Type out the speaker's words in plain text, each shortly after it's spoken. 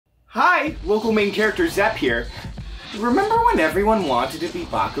Hi, local main character Zepp here. Remember when everyone wanted to be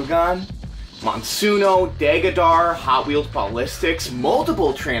Bakugan? Monsuno, Dagadar, Hot Wheels Ballistics,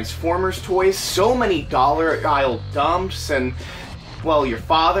 multiple Transformers toys, so many dollar aisle dumps, and, well, your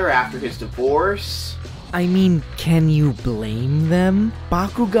father after his divorce. I mean, can you blame them?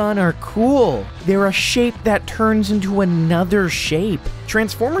 Bakugan are cool. They're a shape that turns into another shape.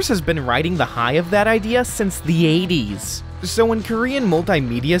 Transformers has been riding the high of that idea since the 80s. So when Korean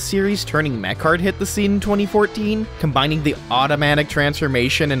multimedia series Turning Mecard hit the scene in 2014, combining the automatic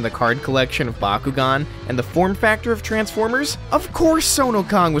transformation in the card collection of Bakugan and the form factor of Transformers, of course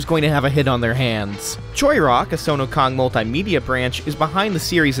Sonokong was going to have a hit on their hands. Choirock, a Sonokong multimedia branch, is behind the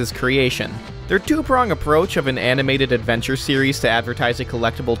series' creation. Their two-prong approach of an animated adventure series to advertise a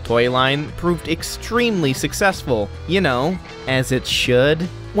collectible toy line proved extremely successful. You know, as it should.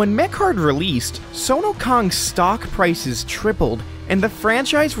 When Mecard released, Sonokong's stock prices tripled, and the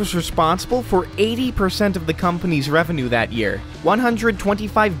franchise was responsible for 80% of the company's revenue that year.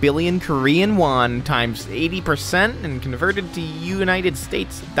 125 billion Korean won times 80% and converted to United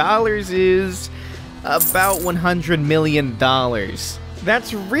States dollars is about $100 million.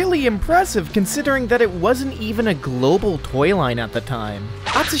 That's really impressive considering that it wasn't even a global toy line at the time.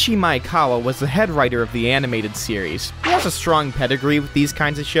 Atsushi Maekawa was the head writer of the animated series. He has a strong pedigree with these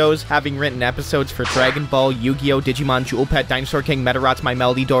kinds of shows, having written episodes for Dragon Ball, Yu-Gi-Oh!, Digimon, Jewel Pet, Dinosaur King, Metarots, My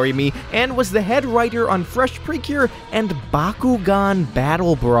Melody, Doremi, and was the head writer on Fresh Precure and Bakugan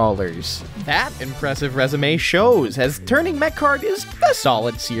Battle Brawlers. That impressive resume shows, as Turning Mecard is a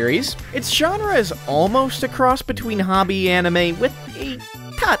solid series. Its genre is almost a cross between hobby anime with a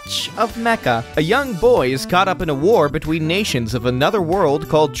touch of mecha. A young boy is caught up in a war between nations of another world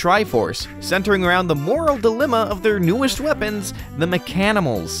called Triforce, centering around the moral dilemma of their newest weapons, the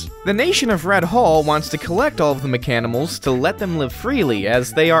Mechanimals. The nation of Red Hall wants to collect all of the Mechanimals to let them live freely,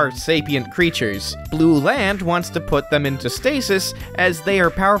 as they are sapient creatures. Blue Land wants to put them into stasis, as they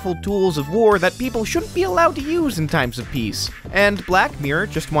are powerful tools of war that people shouldn't be allowed to use in times of peace. And Black Mirror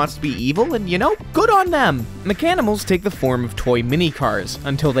just wants to be evil, and you know, good on them! Mechanimals take the form of toy mini-cars,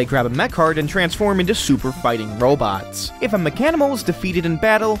 until they grab a Mecard and transform into super fighting robots. If a Mechanimal is defeated in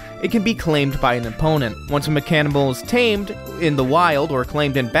battle, it can be claimed by an opponent. Once a Mechanimal is tamed in the wild or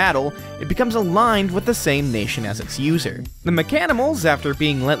claimed in battle, it becomes aligned with the same nation as its user. The Mechanimals, after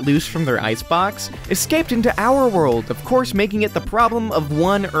being let loose from their icebox, escaped into our world, of course making it the problem of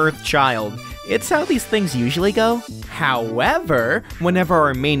one Earth child. It's how these things usually go. However, whenever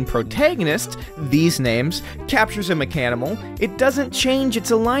our main protagonist, these names, captures a Mechanimal, it doesn't change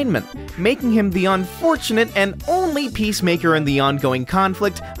its alignment, making him the unfortunate and only peacemaker in the ongoing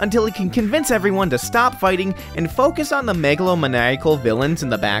conflict until he can convince everyone to stop fighting and focus on the megalomaniacal villains in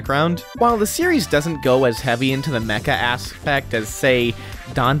the background. While the series doesn't go as heavy into the mecha aspect as, say,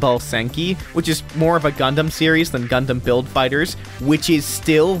 Donball Senki, which is more of a Gundam series than Gundam Build Fighters, which is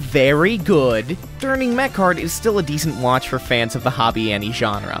still very good, Turning Mecard is still a decent watch for fans of the hobby anime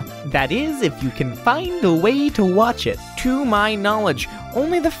genre. That is, if you can find a way to watch it. To my knowledge,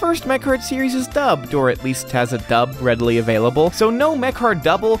 only the first Mecard series is dubbed, or at least has a dub readily available, so no Mecard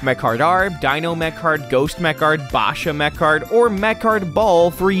Double, Mecard Arb, Dino Mecard, Ghost Mecard, Basha Mecard, or Mecard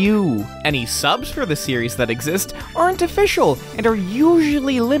Ball for you. Any subs for the series that exist aren't official, and are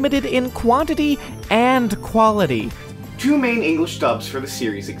usually limited in quantity and quality. Two main English dubs for the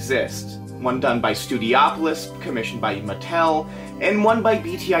series exist. One done by Studiopolis, commissioned by Mattel, and one by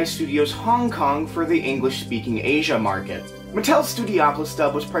BTI Studios Hong Kong for the English-speaking Asia market. Mattel's Studiopolis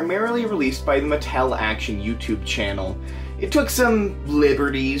dub was primarily released by the Mattel Action YouTube channel. It took some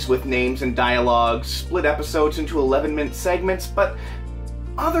liberties with names and dialogues, split episodes into 11-minute segments, but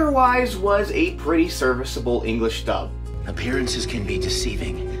otherwise was a pretty serviceable English dub. Appearances can be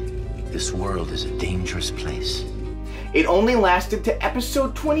deceiving. This world is a dangerous place. It only lasted to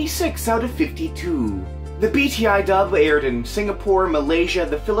episode 26 out of 52. The BTI dub aired in Singapore, Malaysia,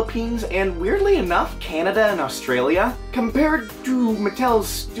 the Philippines, and weirdly enough, Canada and Australia. Compared to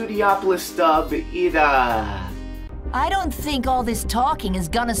Mattel's Studiopolis dub, I don't think all this talking is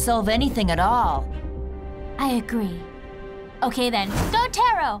gonna solve anything at all. I agree. Okay then, go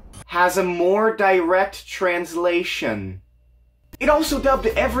Taro! Has a more direct translation. It also dubbed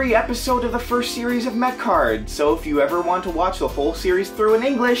every episode of the first series of Mecard, so if you ever want to watch the whole series through in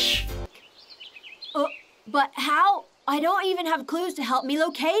English... But how? I don't even have clues to help me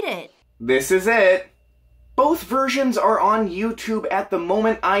locate it. This is it. Both versions are on YouTube at the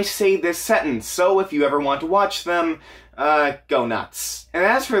moment I say this sentence, so if you ever want to watch them, go nuts. And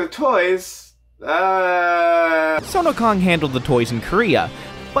as for the toys, Sonokong handled the toys in Korea,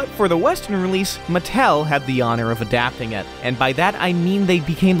 But for the Western release, Mattel had the honor of adapting it, and by that I mean they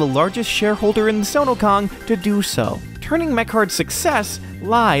became the largest shareholder in Sonokong to do so. Turning Mecard's success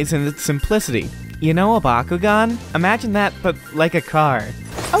lies in its simplicity. You know a Bakugan? Imagine that, but like a car.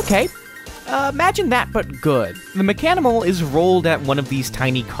 Okay. Imagine that, but good. The Mechanimal is rolled at one of these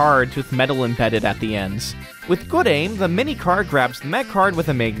tiny cards with metal embedded at the ends. With good aim, the mini car grabs the Mecard with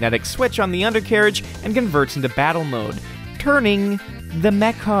a magnetic switch on the undercarriage and converts into battle mode, turning the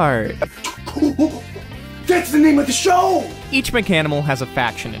Mecard. That's the name of the show! Each Mechanimal has a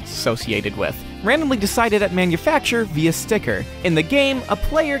faction it's associated with, randomly decided at manufacture via sticker. In the game, a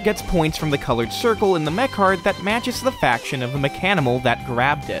player gets points from the colored circle in the Mecard that matches the faction of the Mechanimal that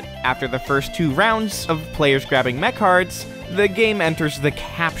grabbed it. After the first 2 rounds of players grabbing Mecards, the game enters the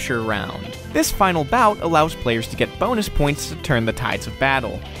capture round. This final bout allows players to get bonus points to turn the tides of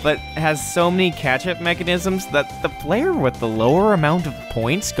battle, but has so many catch-up mechanisms that the player with the lower amount of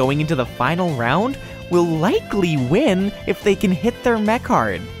points going into the final round will likely win if they can hit their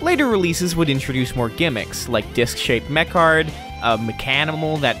Mecard. Later releases would introduce more gimmicks, like disc-shaped Mecard, a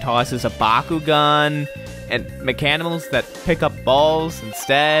Mechanimal that tosses a Bakugan, and Mechanimals that pick up balls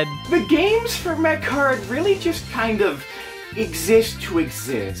instead. The games for Mecard really just kind of exist to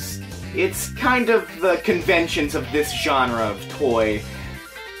exist. It's kind of the conventions of this genre of toy.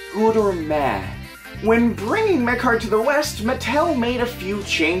 Good or meh. When bringing Mecard to the West, Mattel made a few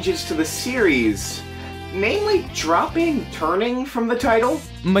changes to the series. Namely, dropping turning from the title.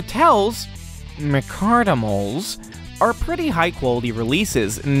 Mattel's Mecardimals are pretty high-quality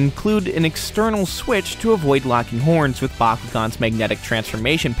releases and include an external switch to avoid locking horns with Bakugan's magnetic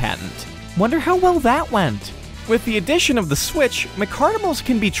transformation patent. Wonder how well that went. With the addition of the switch, Mecardimals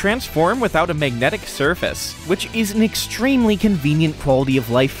can be transformed without a magnetic surface, which is an extremely convenient quality of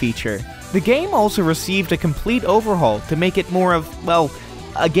life feature. The game also received a complete overhaul to make it more of, well,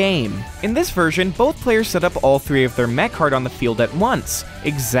 a game. In this version, both players set up all 3 of their Mecard on the field at once,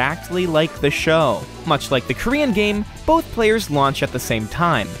 exactly like the show. Much like the Korean game, both players launch at the same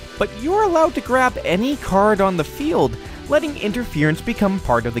time, but you're allowed to grab any card on the field, letting interference become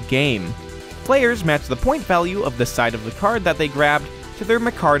part of the game. Players match the point value of the side of the card that they grabbed to their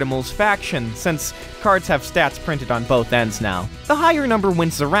Mecardimals faction, since cards have stats printed on both ends now. The higher number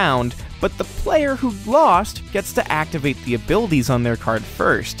wins the round, but the player who lost gets to activate the abilities on their card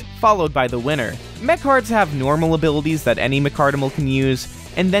first, followed by the winner. Mecards have normal abilities that any Mecardimal can use,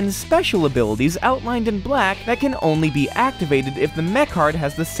 and then special abilities outlined in black that can only be activated if the Mecard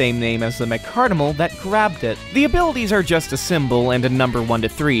has the same name as the Mecardimal that grabbed it. The abilities are just a symbol and a number 1 to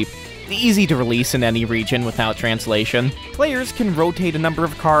 3, easy to release in any region without translation. Players can rotate a number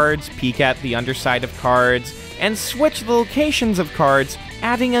of cards, peek at the underside of cards, and switch the locations of cards,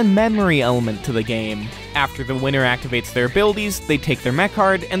 adding a memory element to the game. After the winner activates their abilities, they take their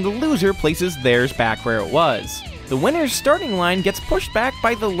Mecard, and the loser places theirs back where it was. The winner's starting line gets pushed back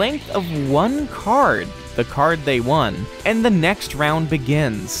by the length of 1 card, the card they won, and the next round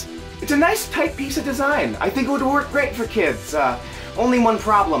begins. It's a nice, tight piece of design. I think it would work great for kids. Only one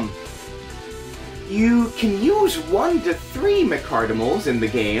problem. You can use 1 to 3 Mecardimals in the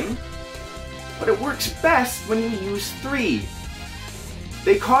game, but it works best when you use 3.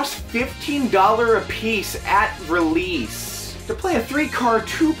 They cost $15 a piece at release. To play a 3-card,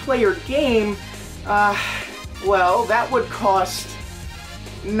 2-player game, well, that would cost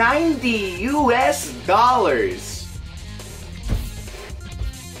 $90 US.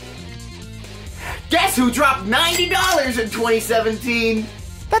 Guess who dropped $90 in 2017?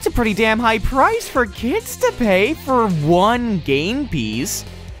 That's a pretty damn high price for kids to pay for 1 game piece.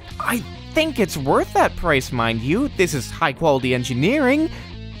 I think it's worth that price, mind you. This is high-quality engineering,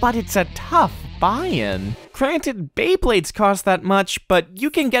 but it's a tough buy-in. Granted, Beyblades cost that much, but you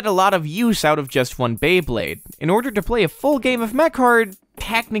can get a lot of use out of just 1 Beyblade. In order to play a full game of Mecard,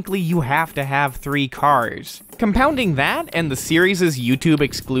 technically you have to have 3 cars. Compounding that and the series'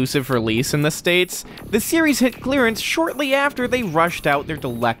 YouTube-exclusive release in the States, the series hit clearance shortly after they rushed out their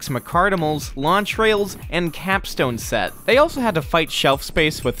deluxe Mecardimals, launch rails, and capstone set. They also had to fight shelf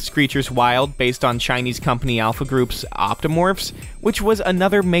space with Screechers Wild based on Chinese company Alpha Group's Optimorphs, which was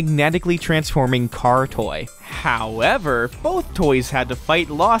another magnetically transforming car toy. However, both toys had to fight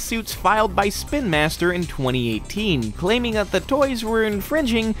lawsuits filed by Spin Master in 2018, claiming that the toys were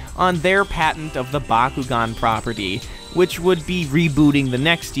infringing on their patent of the Bakugan property, which would be rebooting the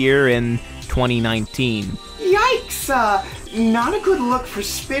next year in 2019. Yikes! Not a good look for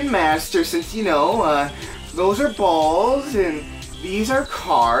Spin Master since, you know, those are balls and these are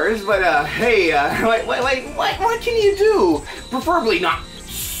cars, but, hey, what can you do? Preferably not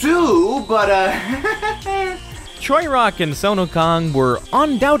sue, but, Choirock and Sonokong were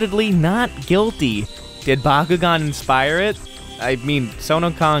undoubtedly not guilty. Did Bakugan inspire it? I mean,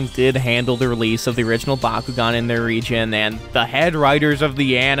 Sonokong did handle the release of the original Bakugan in their region, and the head writers of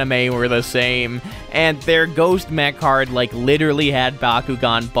the anime were the same, and their Ghost Mecard, like, literally had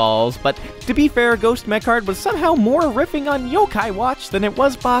Bakugan balls, but to be fair, Ghost Mecard was somehow more riffing on Yokai Watch than it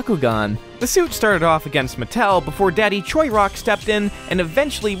was Bakugan. The suit started off against Mattel before Daddy Choirock stepped in and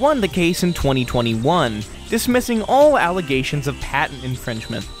eventually won the case in 2021, dismissing all allegations of patent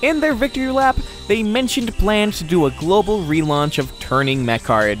infringement. In their victory lap, they mentioned plans to do a global relaunch of Turning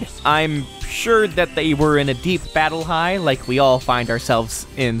Mecard. I'm sure that they were in a deep battle high, like we all find ourselves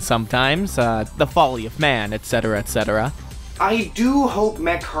in sometimes, the folly of man, etc., etc. I do hope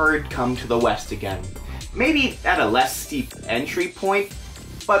Mecard come to the West again. Maybe at a less steep entry point,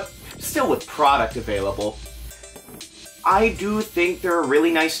 but still with product available. I do think they're a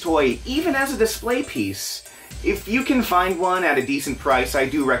really nice toy, even as a display piece. If you can find one at a decent price, I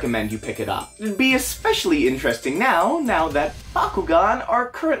do recommend you pick it up. It'd be especially interesting now that Bakugan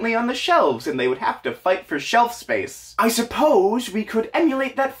are currently on the shelves and they would have to fight for shelf space. I suppose we could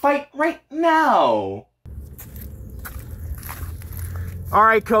emulate that fight right now.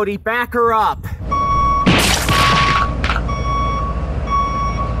 Alright, Cody, back her up.